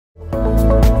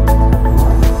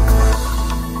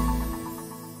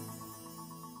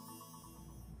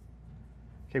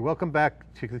Okay, welcome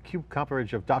back to the theCUBE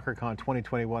coverage of DockerCon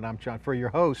 2021. I'm John Furrier, your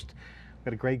host. We've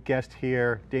got a great guest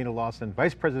here, Dana Lawson,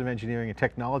 Vice President of Engineering and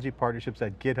Technology Partnerships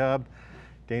at GitHub.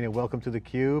 Dana, welcome to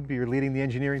theCUBE. You're leading the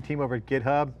engineering team over at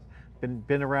GitHub.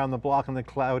 Been around the block in the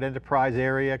cloud enterprise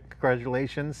area.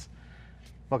 Congratulations.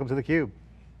 Welcome to theCUBE.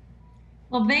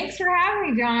 Well, thanks for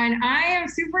having me, John. I am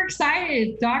super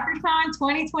excited. DockerCon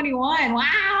 2021.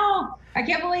 Wow. I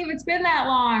can't believe it's been that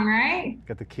long, right?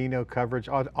 Got the keynote coverage.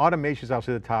 Automation is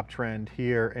obviously the top trend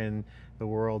here in the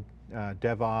world.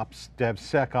 DevOps,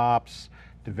 DevSecOps,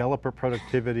 developer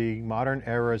productivity, modern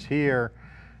eras here.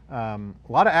 A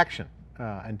lot of action.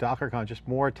 And DockerCon, just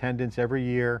more attendance every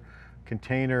year.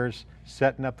 Containers,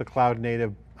 setting up the cloud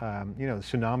native, the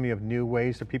tsunami of new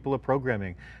ways that people are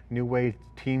programming, new way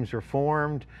teams are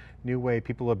formed, new way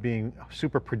people are being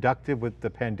super productive with the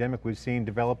pandemic. We've seen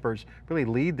developers really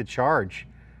lead the charge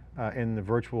in the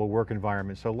virtual work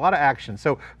environment. So a lot of action.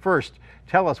 So first,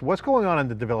 tell us what's going on in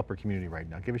the developer community right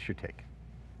now. Give us your take.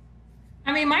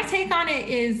 I mean, my take on it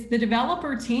is the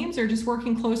developer teams are just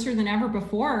working closer than ever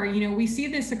before. We see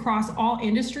this across all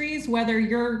industries, whether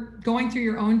you're going through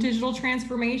your own digital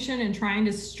transformation and trying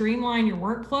to streamline your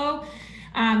workflow.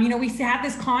 We had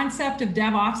this concept of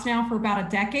DevOps now for about a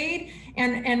decade,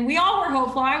 and we all were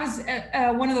hopeful. I was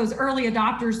one of those early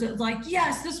adopters that was like,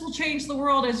 yes, this will change the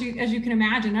world as you can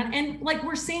imagine. And like,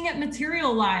 we're seeing it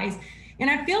materialize.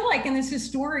 And I feel like in this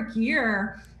historic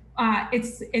year,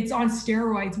 it's on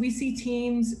steroids. We see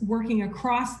teams working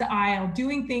across the aisle,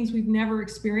 doing things we've never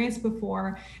experienced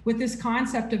before with this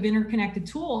concept of interconnected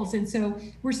tools. And so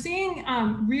we're seeing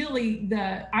really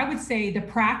I would say the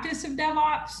practice of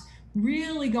DevOps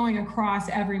really going across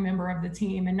every member of the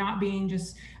team and not being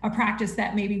just a practice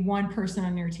that maybe one person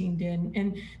on your team did.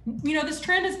 And this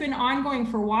trend has been ongoing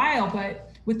for a while, but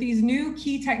with these new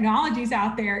key technologies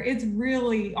out there, it's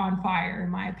really on fire, in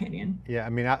my opinion. Yeah, I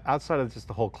mean, outside of just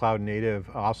the whole cloud native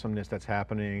awesomeness that's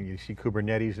happening, you see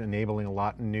Kubernetes enabling a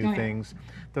lot of new things.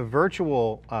 The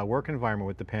virtual work environment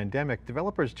with the pandemic,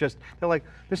 developers they're like,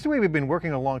 this is the way we've been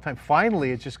working a long time.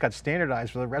 Finally, it just got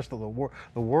standardized for the rest of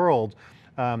the world.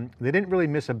 They didn't really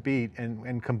miss a beat,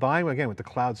 and combined again with the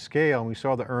cloud scale, and we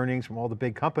saw the earnings from all the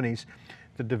big companies,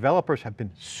 the developers have been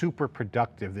super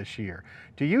productive this year.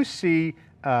 Do you see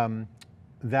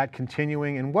that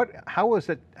continuing, and how is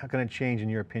it going to change in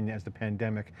your opinion as the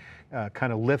pandemic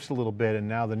kind of lifts a little bit and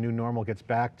now the new normal gets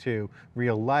back to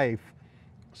real life?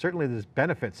 Certainly there's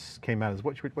benefits came out.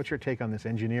 What's your take on this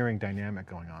engineering dynamic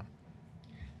going on?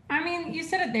 I mean, you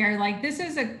said it there, like this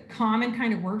is a common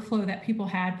kind of workflow that people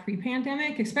had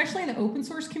pre-pandemic, especially in the open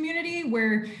source community,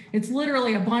 where it's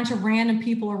literally a bunch of random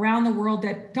people around the world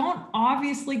that don't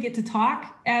obviously get to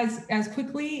talk as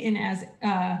quickly and as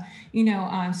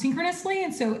synchronously.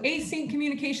 And so async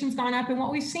communication's gone up. And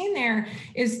what we've seen there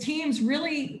is teams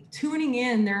really tuning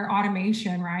in their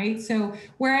automation, right? So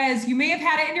whereas you may have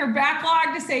had it in your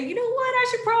backlog to say, you know what, I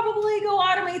should probably go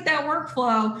automate that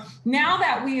workflow. Now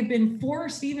that we have been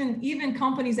forced, even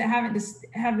companies that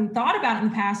haven't thought about it in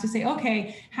the past, to say,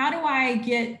 okay, how do I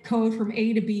get code from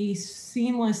A to B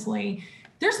seamlessly?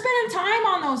 They're spending time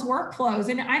on those workflows.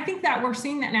 And I think that we're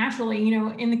seeing that naturally.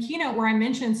 In the keynote where I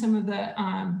mentioned some of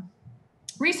the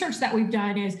research that we've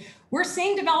done is we're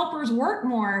seeing developers work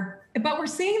more, but we're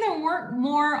seeing them work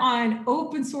more on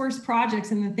open source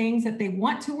projects and the things that they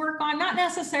want to work on, not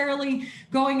necessarily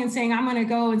going and saying, I'm going to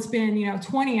go and spend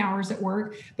 20 hours at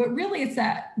work, but really it's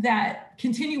that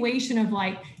continuation of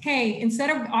like, hey, instead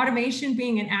of automation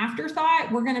being an afterthought,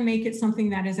 we're going to make it something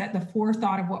that is at the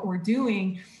forethought of what we're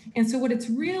doing. And so what it's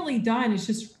really done is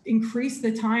just increase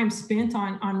the time spent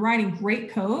on writing great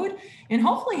code and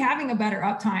hopefully having a better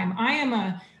uptime. I am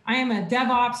a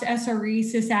DevOps, SRE,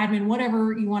 sysadmin,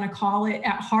 whatever you want to call it,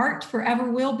 at heart, forever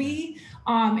will be.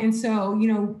 And so,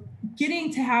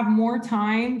 getting to have more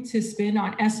time to spend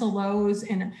on SLOs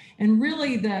and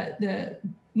really the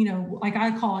like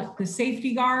I call it, the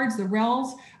safety guards, the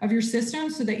rails of your system,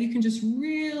 so that you can just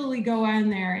really go in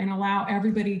there and allow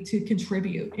everybody to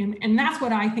contribute. And that's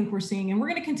what I think we're seeing. And we're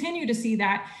going to continue to see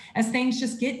that as things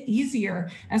just get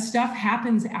easier, as stuff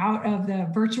happens out of the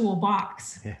virtual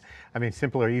box. Yeah. I mean,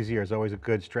 simpler, easier is always a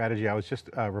good strategy. I was just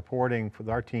reporting for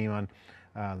our team on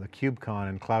the KubeCon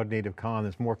and Cloud Native Con.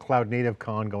 There's more Cloud Native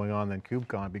Con going on than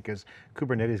KubeCon because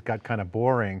Kubernetes got kind of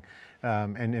boring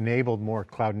and enabled more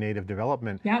cloud native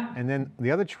development. Yep. And then the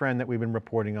other trend that we've been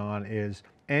reporting on is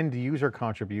end user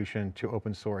contribution to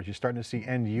open source. You're starting to see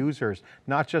end users,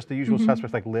 not just the usual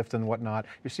suspects like Lyft and whatnot.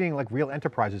 You're seeing like real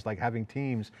enterprises, like having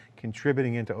teams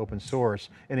contributing into open source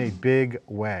in a big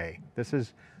way. This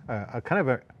is a kind of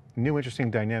a new interesting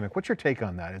dynamic. What's your take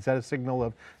on that? Is that a signal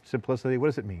of simplicity? What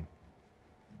does it mean?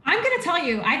 I'm going to to tell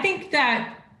you, I think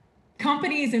that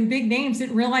companies and big names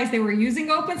didn't realize they were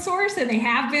using open source, and they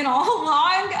have been all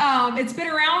along. It's been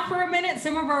around for a minute.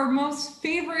 Some of our most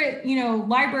favorite,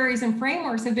 libraries and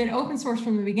frameworks have been open source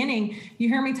from the beginning. You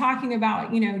hear me talking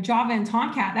about, Java and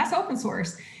Tomcat, that's open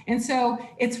source. And so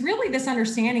it's really this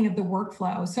understanding of the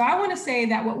workflow. So I want to say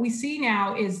that what we see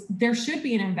now is there should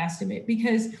be an investment,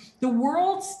 because the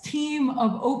world's team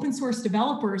of open source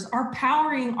developers are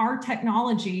powering our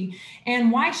technology.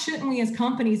 And why shouldn't we as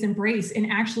companies embrace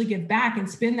and actually give back and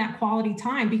spend that quality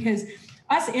time? Because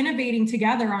us innovating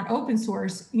together on open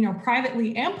source,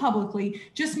 privately and publicly,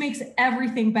 just makes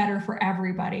everything better for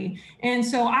everybody. And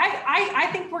so I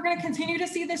think we're going to continue to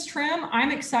see this trend.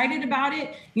 I'm excited about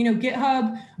it.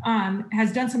 GitHub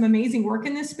has done some amazing work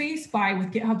in this space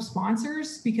with GitHub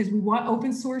sponsors, because we want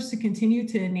open source to continue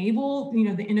to enable,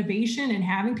 the innovation and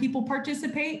having people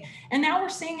participate. And now we're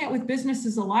seeing it with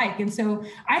businesses alike. And so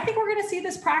I think we're going to see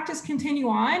this practice continue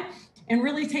on, and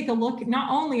really take a look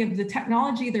not only of the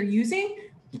technology they're using,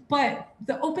 but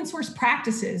the open source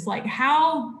practices. Like,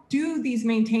 how do these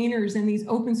maintainers and these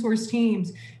open source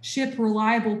teams ship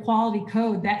reliable quality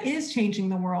code that is changing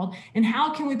the world? And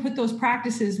how can we put those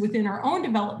practices within our own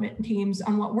development teams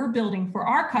on what we're building for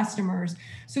our customers?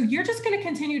 So you're just going to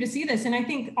continue to see this. And I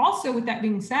think also, with that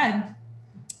being said,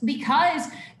 because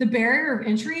the barrier of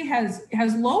entry has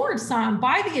lowered some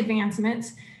by the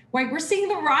advancements, right? We're seeing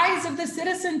the rise of the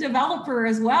citizen developer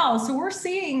as well. So we're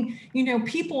seeing,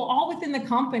 people all within the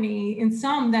company, and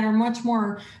some that are much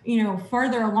more,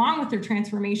 further along with their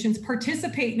transformations,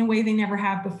 participate in a way they never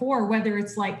have before, whether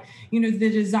it's like, the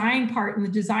design part and the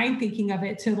design thinking of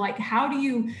it, to like, how do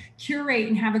you curate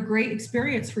and have a great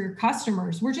experience for your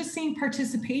customers? We're just seeing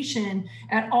participation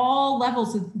at all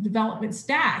levels of the development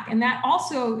stack. And that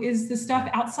also is the stuff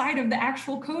outside of the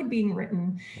actual code being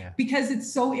written, because it's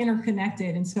so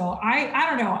interconnected. And so I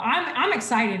don't know, I'm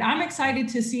excited. I'm excited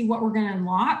to see what we're going to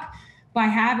unlock by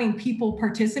having people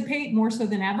participate more so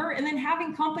than ever, and then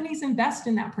having companies invest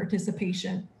in that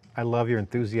participation. I love your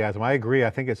enthusiasm. I agree. I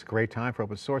think it's a great time for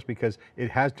open source, because it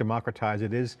has democratized.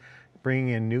 It is bringing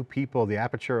in new people. The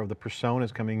aperture of the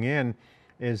personas coming in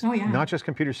is not just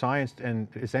computer science, and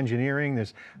it's engineering.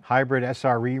 There's hybrid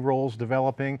SRE roles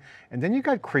developing. And then you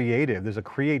got creative. There's a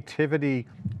creativity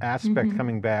aspect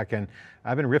coming back. And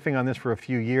I've been riffing on this for a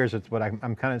few years, but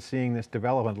I'm kind of seeing this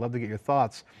develop. I'd love to get your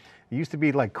thoughts. It used to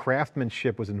be like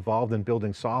craftsmanship was involved in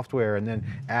building software, and then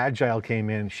agile came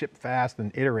in, ship fast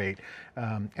and iterate.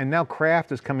 And now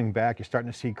craft is coming back. You're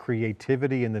starting to see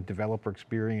creativity in the developer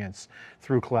experience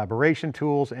through collaboration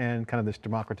tools and kind of this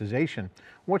democratization.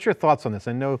 What's your thoughts on this?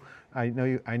 I know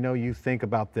you think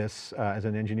about this as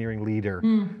an engineering leader.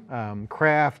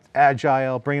 Craft,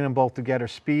 agile, bringing them both together,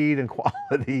 speed and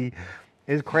quality.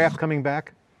 Is craft coming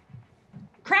back?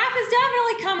 Craft is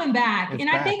definitely coming back. It's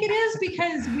and back. I think it is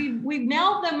because we've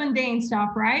nailed the mundane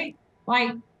stuff, right?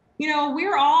 Like,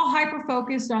 we're all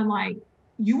hyper-focused on like,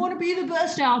 you want to be the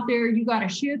best out there, you got to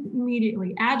ship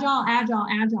immediately. Agile, agile,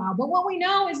 agile. But what we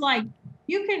know is like,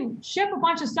 you can ship a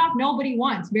bunch of stuff nobody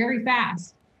wants very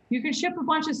fast. You can ship a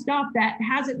bunch of stuff that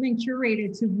hasn't been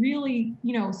curated to really,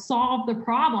 solve the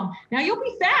problem. Now you'll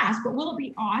be fast, but will it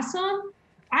be awesome?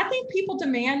 I think people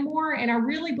demand more, and I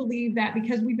really believe that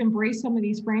because we've embraced some of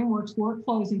these frameworks,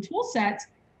 workflows, and tool sets,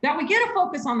 that we get a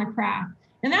focus on the craft.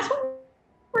 And that's what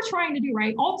we're trying to do,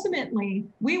 right? Ultimately,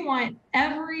 we want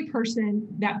every person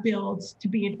that builds to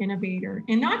be an innovator,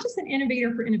 and not just an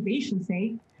innovator for innovation's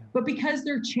sake, but because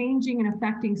they're changing and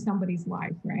affecting somebody's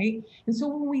life, right? And so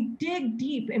when we dig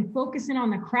deep and focus in on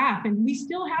the craft, and we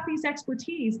still have these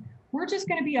expertise, we're just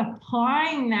going to be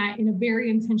applying that in a very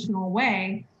intentional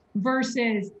way,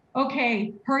 versus,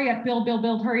 okay, hurry up, build,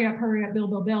 hurry up,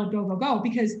 build, go,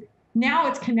 because now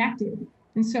it's connected.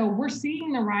 And so we're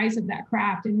seeing the rise of that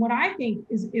craft. And what I think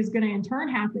is going to in turn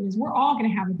happen is we're all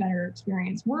going to have a better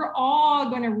experience. We're all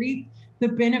going to reap the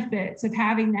benefits of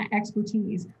having that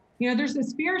expertise. There's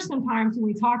this fear sometimes when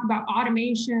we talk about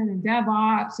automation and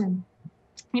DevOps and,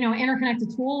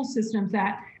 interconnected tool systems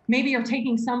that maybe are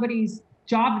taking somebody's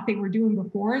job that they were doing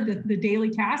before, the daily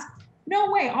task.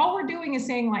 No way. All we're doing is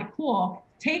saying like, cool,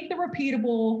 take the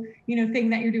repeatable, thing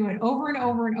that you're doing over and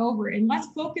over and over, and let's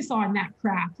focus on that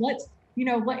craft. Let's,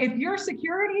 if you're a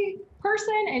security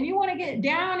person and you want to get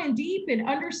down and deep and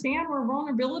understand where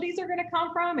vulnerabilities are going to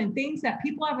come from and things that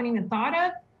people haven't even thought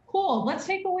of, cool. Let's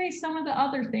take away some of the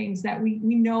other things that we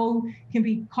know can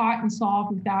be caught and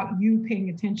solved without you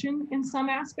paying attention in some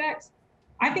aspects.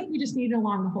 I think we just need it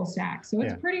along the whole stack. So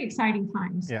it's pretty exciting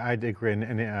times. Yeah, I agree.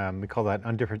 And we call that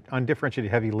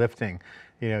undifferentiated heavy lifting.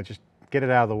 Just get it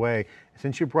out of the way.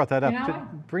 Since you brought that up,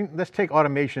 Yeah. let's take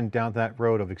automation down that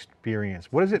road of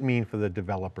experience. What does it mean for the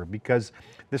developer? Because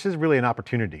this is really an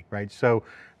opportunity, right? So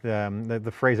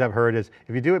the phrase I've heard is,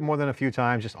 if you do it more than a few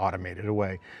times, just automate it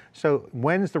away. So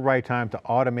when's the right time to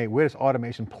automate? Where does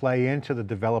automation play into the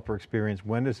developer experience?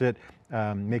 When does it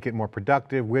make it more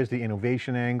productive? Where's the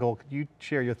innovation angle? Could you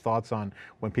share your thoughts on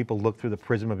when people look through the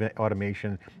prism of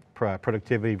automation,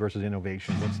 productivity versus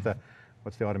innovation?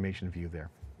 What's the automation view there?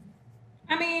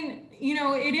 I mean,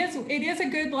 it is a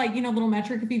good, like, little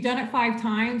metric. If you've done it 5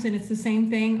 times and it's the same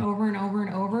thing over and over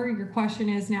and over, your question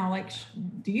is now, like,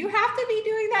 do you have to be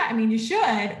doing that? I mean, you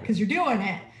should, because you're doing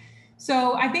it.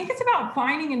 So I think it's about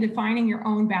finding and defining your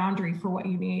own boundary for what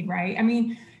you need, right? I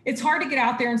mean, it's hard to get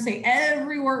out there and say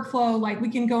every workflow, like, we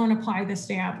can go and apply this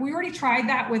stamp. We already tried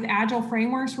that with agile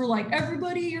frameworks. We're like,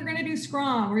 everybody, you're going to do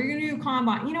Scrum or you're going to do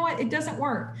Kanban. You know what? It doesn't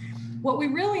work. What we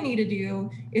really need to do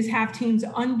is have teams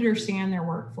understand their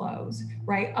workflows,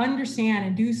 right? Understand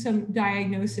and do some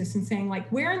diagnosis and saying,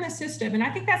 like, where in the system? And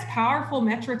I think that's powerful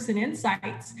metrics and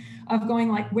insights of going,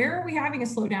 like, where are we having a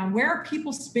slowdown? Where are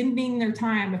people spending their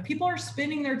time? If people are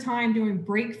spending their time doing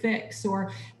break fix,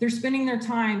 or they're spending their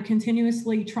time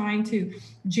continuously trying to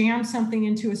jam something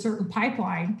into a certain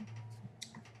pipeline,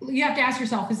 you have to ask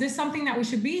yourself, is this something that we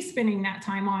should be spending that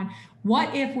time on?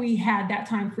 What if we had that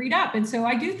time freed up? And so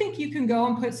I do think you can go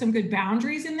and put some good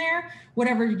boundaries in there,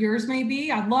 whatever yours may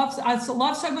be. I love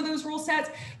some of those rule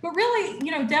sets, but really,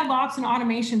 DevOps and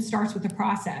automation starts with the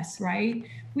process, right?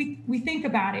 We think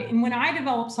about it. And when I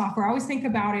develop software, I always think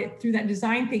about it through that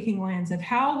design thinking lens of,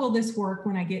 how will this work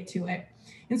when I get to it?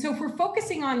 And so if we're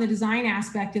focusing on the design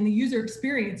aspect and the user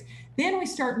experience, then we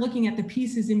start looking at the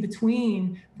pieces in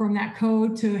between, from that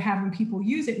code to having people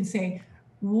use it, and say,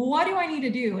 what do I need to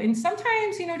do? And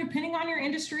sometimes, depending on your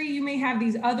industry, you may have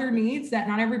these other needs that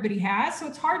not everybody has. So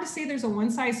it's hard to say there's a one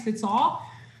size fits all,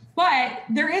 but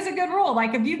there is a good rule.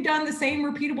 Like, if you've done the same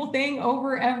repeatable thing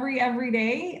over every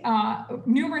day,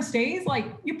 numerous days, like,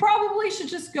 you probably should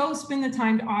just go spend the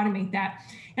time to automate that.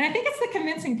 And I think it's the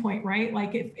convincing point, right?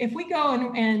 Like, if we go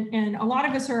and a lot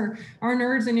of us are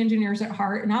nerds and engineers at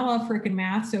heart, and I love frickin'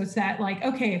 math. So it's that, like,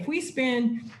 okay, if we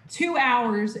spend 2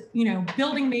 hours,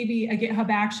 building maybe a GitHub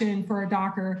action for a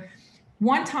Docker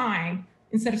one time,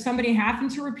 instead of somebody having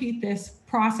to repeat this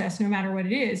process, no matter what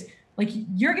it is, like,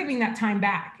 you're giving that time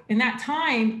back. And that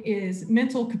time is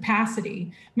mental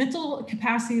capacity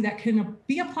that can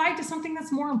be applied to something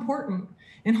that's more important.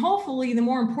 And hopefully the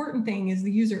more important thing is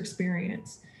the user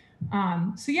experience.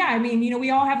 So yeah, I mean, we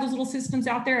all have those little systems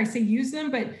out there. I say use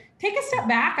them, but take a step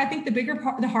back. I think the bigger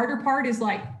part, the harder part is,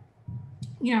 like,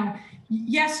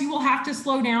 yes, you will have to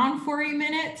slow down for a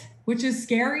minute, which is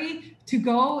scary, to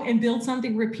go and build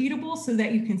something repeatable so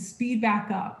that you can speed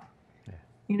back up.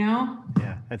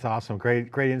 Yeah, that's awesome. Great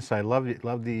insight. Love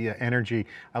the energy.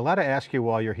 I'd like to ask you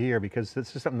while you're here, because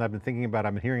this is something I've been thinking about.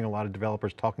 I've been hearing a lot of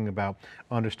developers talking about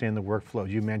understand the workflows.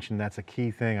 You mentioned that's a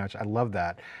key thing. I love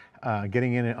that.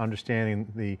 Getting in and understanding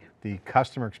the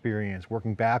customer experience,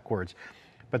 working backwards.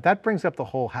 But that brings up the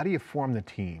whole, how do you form the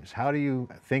teams? How do you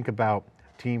think about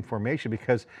team formation?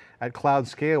 Because at cloud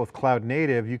scale with cloud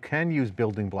native, you can use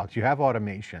building blocks. You have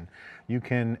automation. You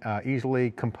can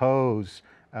easily compose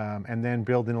and then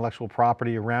build intellectual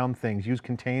property around things, use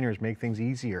containers, make things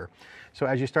easier. So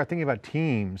as you start thinking about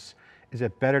teams, is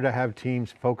it better to have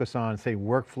teams focus on, say,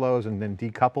 workflows and then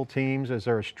decouple teams? Is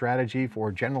there a strategy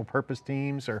for general purpose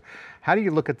teams? Or how do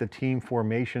you look at the team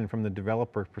formation from the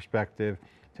developer perspective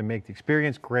to make the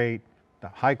experience great, the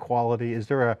high quality? Is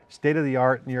there a state of the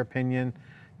art, in your opinion,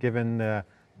 given the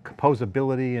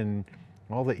composability and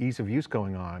all the ease of use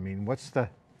going on? I mean, what's the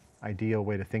ideal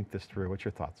way to think this through? What's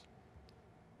your thoughts?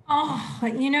 Oh,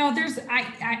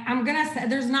 I'm gonna say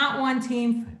there's not one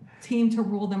team to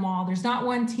rule them all. There's not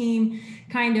one team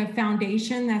kind of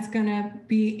foundation that's gonna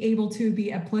be able to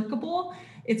be applicable.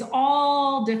 It's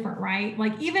all different, right?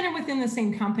 Like, even within the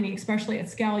same company, especially at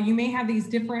scale, you may have these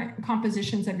different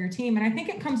compositions of your team. And I think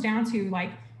it comes down to,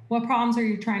 like, what problems are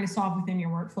you trying to solve within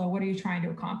your workflow? What are you trying to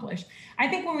accomplish? I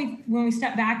think when we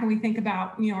step back and we think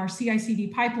about, our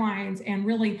CI/CD pipelines and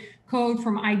really code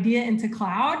from idea into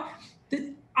cloud,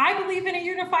 I believe in a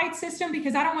unified system,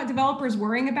 because I don't want developers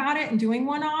worrying about it and doing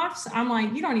one-offs. I'm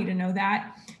like, you don't need to know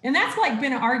that. And that's, like,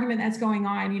 been an argument that's going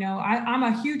on. I'm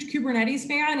a huge Kubernetes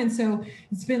fan. And so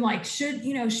it's been like, should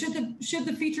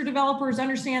the feature developers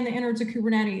understand the innards of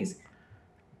Kubernetes?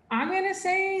 I'm going to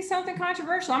say something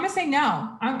controversial. I'm going to say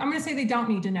no. I'm going to say they don't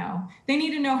need to know. They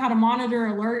need to know how to monitor,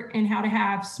 alert, and how to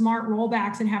have smart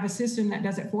rollbacks and have a system that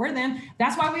does it for them.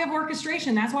 That's why we have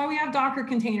orchestration. That's why we have Docker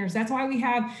containers. That's why we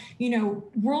have,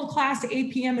 world-class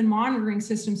APM and monitoring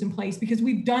systems in place, because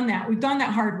we've done that. We've done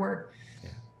that hard work.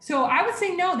 Yeah. So I would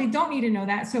say no, they don't need to know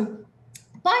that.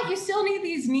 But you still need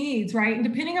these needs, right? And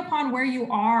depending upon where you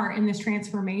are in this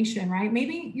transformation, right?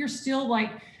 Maybe you're still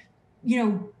like,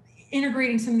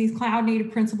 integrating some of these cloud native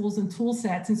principles and tool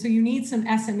sets. And so you need some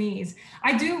SMEs.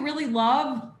 I do really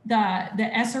love the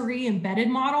SRE embedded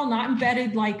model, not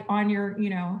embedded like on your,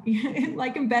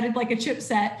 like embedded like a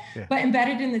chipset, but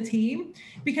embedded in the team,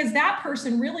 because that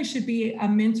person really should be a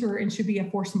mentor and should be a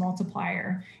force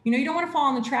multiplier. You don't want to fall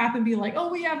in the trap and be like, oh,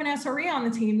 we have an SRE on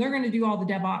the team, they're going to do all the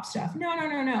DevOps stuff.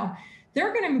 No.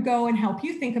 They're going to go and help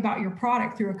you think about your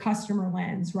product through a customer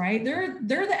lens, right? They're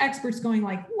the experts going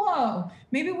like, whoa,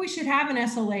 maybe we should have an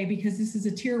SLA because this is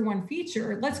a tier 1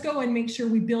 feature. Let's go and make sure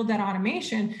we build that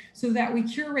automation so that we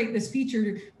curate this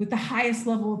feature with the highest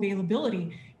level of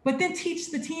availability, but then teach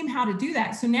the team how to do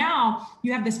that. So now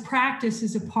you have this practice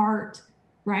as a part,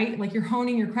 right? Like you're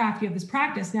honing your craft, you have this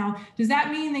practice. Now, does that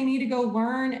mean they need to go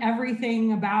learn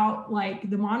everything about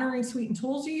like the monitoring suite and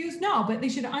tools you use? No, but they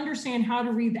should understand how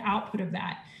to read the output of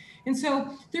that. And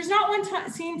so there's not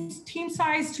one team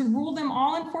size to rule them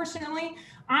all, unfortunately.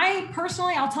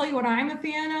 I'll tell you what I'm a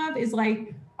fan of is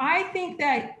like, I think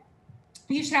that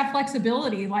you should have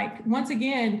flexibility. Like, once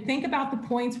again, think about the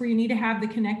points where you need to have the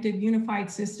connected unified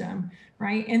system,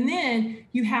 right? And then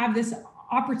you have this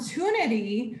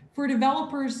opportunity for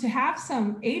developers to have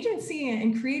some agency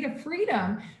and creative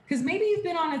freedom, because maybe you've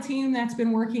been on a team that's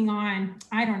been working on,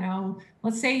 I don't know,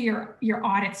 let's say your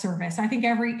audit service. I think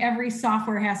every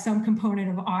software has some component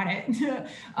of audit,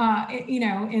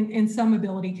 in some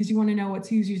ability, because you want to know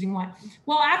who's using what.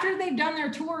 Well, after they've done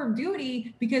their tour of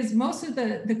duty, because most of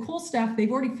the cool stuff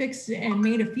they've already fixed and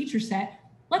made a feature set,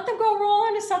 let them go roll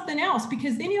into something else,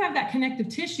 because then you have that connective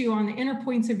tissue on the inner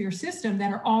points of your system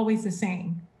that are always the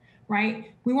same,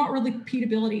 right? We want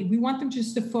repeatability. We want them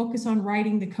just to focus on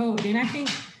writing the code. And I think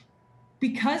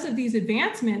because of these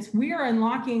advancements, we are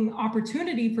unlocking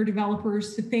opportunity for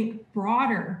developers to think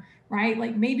broader, right?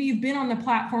 Like maybe you've been on the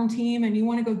platform team and you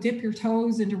want to go dip your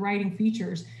toes into writing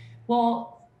features.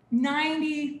 Well,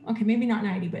 maybe not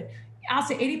 90, but I'll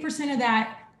say 80% of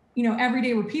that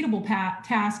everyday repeatable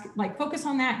task, like focus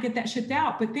on that, get that shipped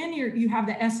out. But then you have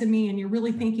the SME and you're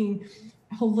really thinking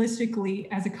holistically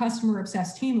as a customer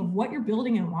obsessed team of what you're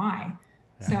building and why.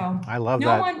 Yeah. So I love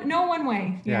that. No one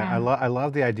way. Yeah, I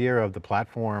love the idea of the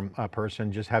platform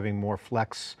person just having more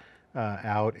flex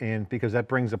out, and because that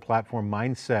brings a platform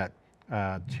mindset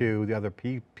to the other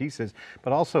pieces,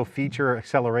 but also feature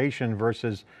acceleration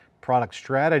versus product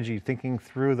strategy, thinking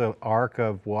through the arc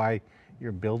of why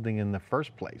you're building in the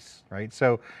first place, right?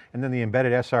 So, and then the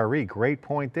embedded SRE, great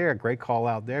point there, great call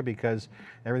out there, because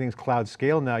everything's cloud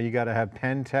scale now. You got to have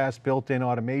pen tests, built-in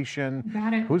automation.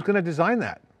 Got it. Who's going to design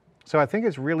that? So I think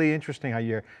it's really interesting how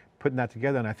you're putting that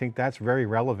together, and I think that's very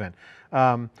relevant.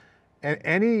 And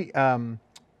any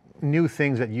new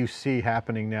things that you see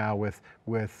happening now with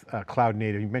cloud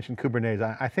native? You mentioned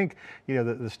Kubernetes. I think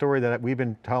the story that we've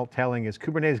been telling is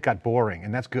Kubernetes got boring,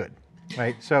 and that's good.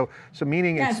 Right, so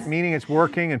meaning it's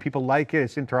working and people like it.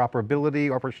 It's interoperability,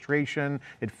 orchestration.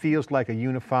 It feels like a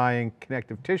unifying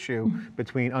connective tissue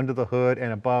between under the hood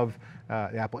and above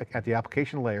at the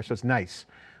application layer. So it's nice,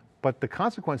 but the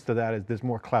consequence to that is there's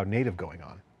more cloud native going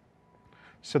on.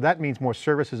 So that means more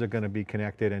services are going to be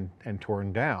connected and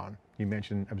torn down. You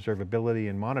mentioned observability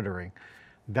and monitoring.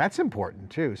 That's important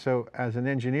too. So as an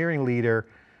engineering leader,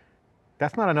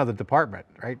 that's not another department,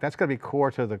 right? That's going to be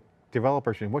core to the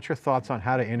developers. What's your thoughts on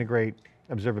how to integrate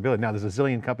observability? Now there's a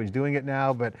zillion companies doing it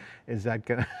now, but is that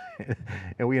gonna,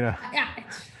 Yeah.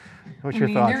 What's your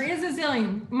thoughts? There is a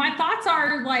zillion. My thoughts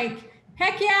are like,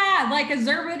 heck yeah, like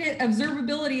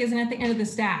observability isn't at the end of the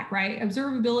stack, right?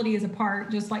 Observability is a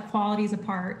part, just like quality is a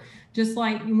part, just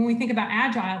like when we think about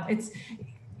agile,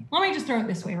 let me just throw it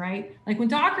this way, right? Like when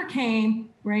Docker came,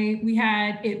 right,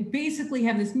 it basically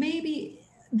had this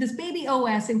baby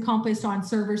OS encompassed on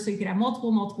servers, so you could have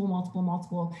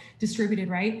multiple distributed,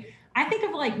 right? I think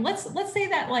of like, let's say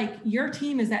that like your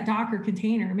team is that Docker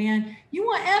container, man. You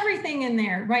want everything in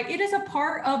there, right? It is a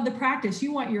part of the practice.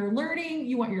 You want your alerting,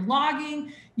 you want your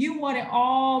logging, You want it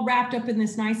all wrapped up in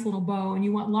this nice little bow, and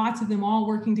you want lots of them all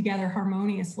working together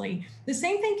harmoniously. The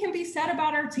same thing can be said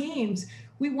about our teams.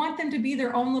 We want them to be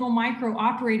their own little micro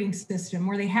operating system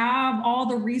where they have all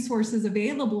the resources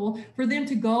available for them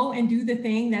to go and do the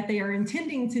thing that they are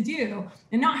intending to do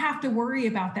and not have to worry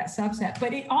about that subset.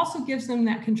 But it also gives them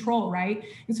that control, right?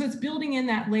 And so it's building in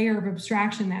that layer of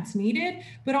abstraction that's needed,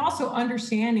 but also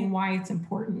understanding why it's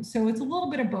important. So it's a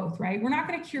little bit of both, right? We're not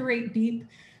going to curate deep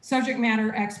subject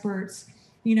matter experts,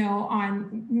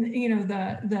 on,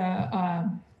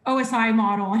 the OSI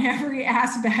model in every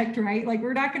aspect, right? Like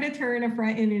we're not going to turn a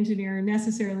front-end engineer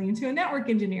necessarily into a network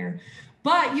engineer,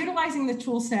 but utilizing the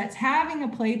tool sets, having a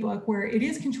playbook where it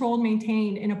is controlled,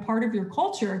 maintained, and a part of your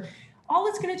culture, all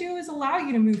it's going to do is allow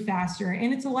you to move faster,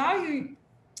 and it's allow you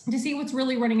to see what's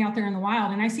really running out there in the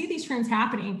wild. And I see these trends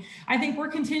happening. I think we're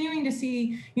continuing to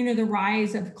see, the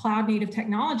rise of cloud native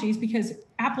technologies, because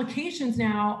applications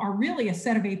now are really a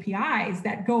set of APIs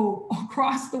that go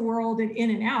across the world and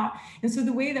in and out. And so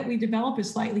the way that we develop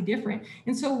is slightly different.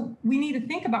 And so we need to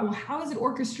think about, well, how is it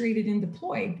orchestrated and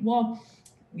deployed? Well,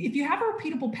 if you have a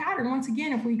repeatable pattern, once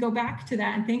again, if we go back to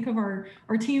that and think of our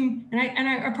team, and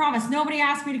I promise nobody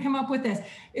asked me to come up with this,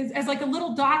 as like a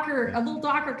little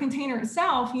Docker container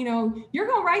itself, you're going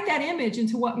to write that image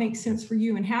into what makes sense for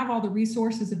you and have all the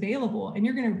resources available, and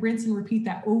you're going to rinse and repeat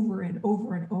that over and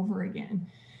over and over again.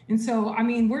 And so, I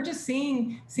mean, we're just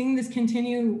seeing this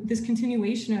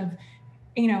continuation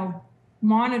of,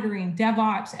 monitoring,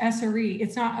 DevOps, SRE.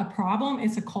 It's not a problem,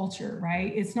 it's a culture,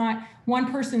 right? It's not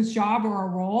one person's job or a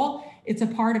role. It's a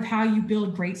part of how you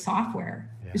build great software.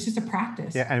 Yeah. It's just a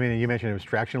practice. Yeah, I mean, you mentioned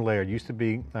abstraction layer. It used to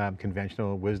be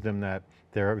conventional wisdom that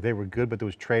they were good, but there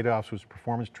was trade-offs, was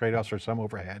performance trade-offs or some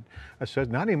overhead. So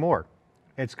not anymore.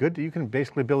 It's good that you can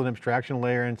basically build an abstraction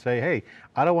layer and say, hey,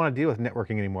 I don't want to deal with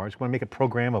networking anymore. I just want to make it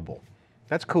programmable.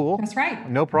 That's cool. That's right.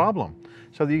 No problem.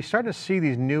 So you start to see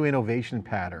these new innovation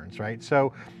patterns, right?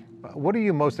 So what are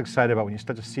you most excited about when you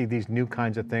start to see these new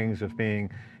kinds of things of being,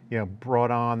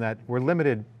 brought on that were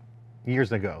limited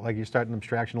years ago? Like you start in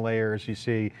abstraction layers, you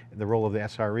see the role of the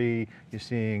SRE, you're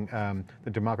seeing the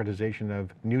democratization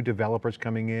of new developers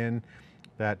coming in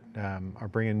that are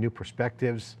bringing new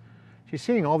perspectives. So you're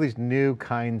seeing all these new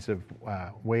kinds of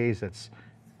ways that's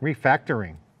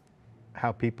refactoring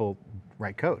how people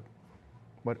write code.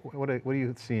 What are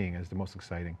you seeing as the most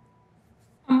exciting?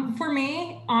 For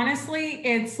me, honestly,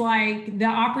 it's like the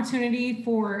opportunity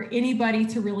for anybody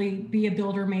to really be a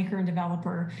builder, maker, and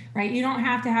developer, right? You don't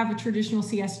have to have a traditional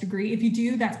CS degree. If you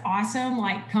do, that's awesome.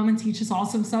 Like, come and teach us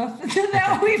awesome stuff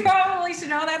that we probably should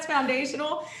know. That's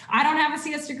foundational. I don't have a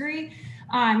CS degree.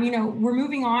 We're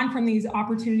moving on from these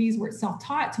opportunities where it's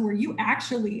self-taught to where you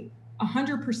actually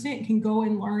 100% can go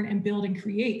and learn and build and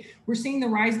create. We're seeing the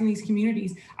rise in these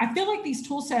communities. I feel like these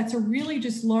tool sets are really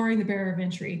just lowering the barrier of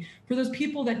entry for those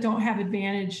people that don't have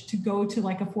advantage to go to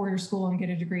like a four-year school and get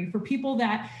a degree, for people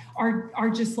that are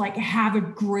just like have a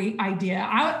great idea.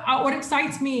 What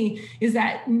excites me is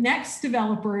that next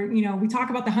developer, we talk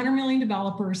about the 100 million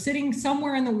developers sitting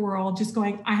somewhere in the world just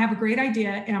going, I have a great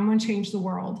idea and I'm going to change the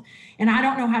world. And I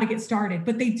don't know how to get started,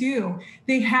 but they do.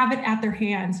 They have it at their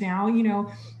hands now.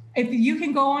 If you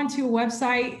can go onto a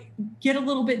website, get a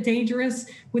little bit dangerous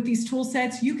with these tool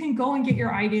sets, you can go and get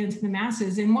your idea into the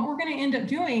masses. And what we're going to end up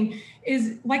doing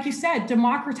is, like you said,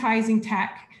 democratizing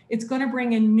tech. It's going to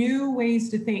bring in new ways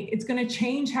to think. It's going to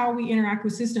change how we interact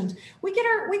with systems. We get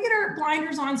our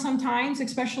blinders on sometimes,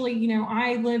 especially,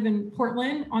 I live in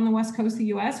Portland on the West Coast of the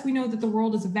US. We know that the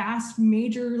world is a vast,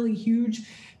 majorly huge,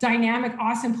 dynamic,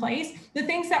 awesome place. The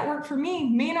things that work for me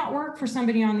may not work for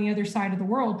somebody on the other side of the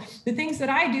world. The things that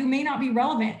I do may not be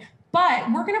relevant, but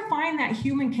we're going to find that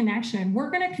human connection. We're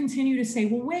going to continue to say,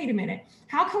 well, wait a minute.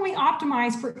 How can we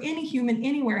optimize for any human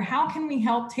anywhere? How can we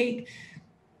help take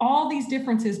all these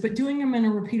differences, but doing them in a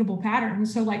repeatable pattern?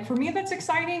 So like for me, that's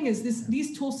exciting is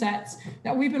these tool sets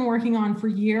that we've been working on for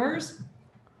years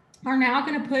are now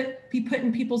going to be put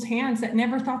in people's hands that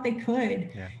never thought they could.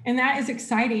 Yeah. And that is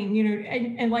exciting,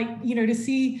 to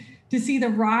see the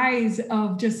rise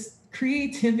of just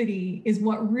creativity is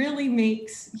what really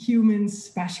makes humans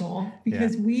special,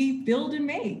 because we build and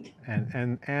make.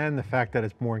 And the fact that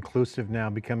it's more inclusive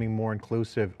now, becoming more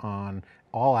inclusive on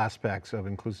all aspects of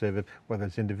inclusive, whether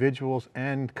it's individuals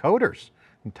and coders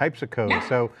and types of code. Yeah.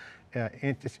 So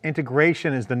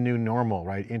integration is the new normal,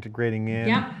 right? Integrating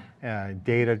in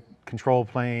data control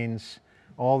planes,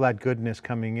 all that goodness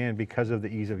coming in because of the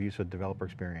ease of use of developer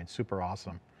experience. Super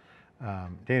awesome.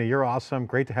 Dana, you're awesome.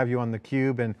 Great to have you on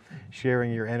theCUBE and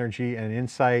sharing your energy and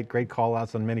insight. Great call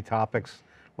outs on many topics.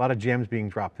 A lot of gems being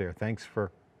dropped there. Thanks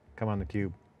for coming on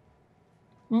theCUBE.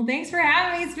 Well, thanks for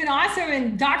having me. It's been awesome,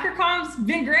 and DockerCon's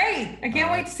been great. I can't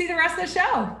wait to see the rest of the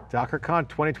show. DockerCon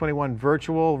 2021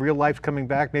 virtual, real life's coming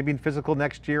back, maybe in physical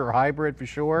next year or hybrid for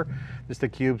sure. This is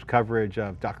theCUBE's coverage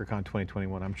of DockerCon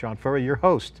 2021. I'm John Furrier, your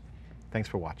host. Thanks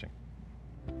for watching.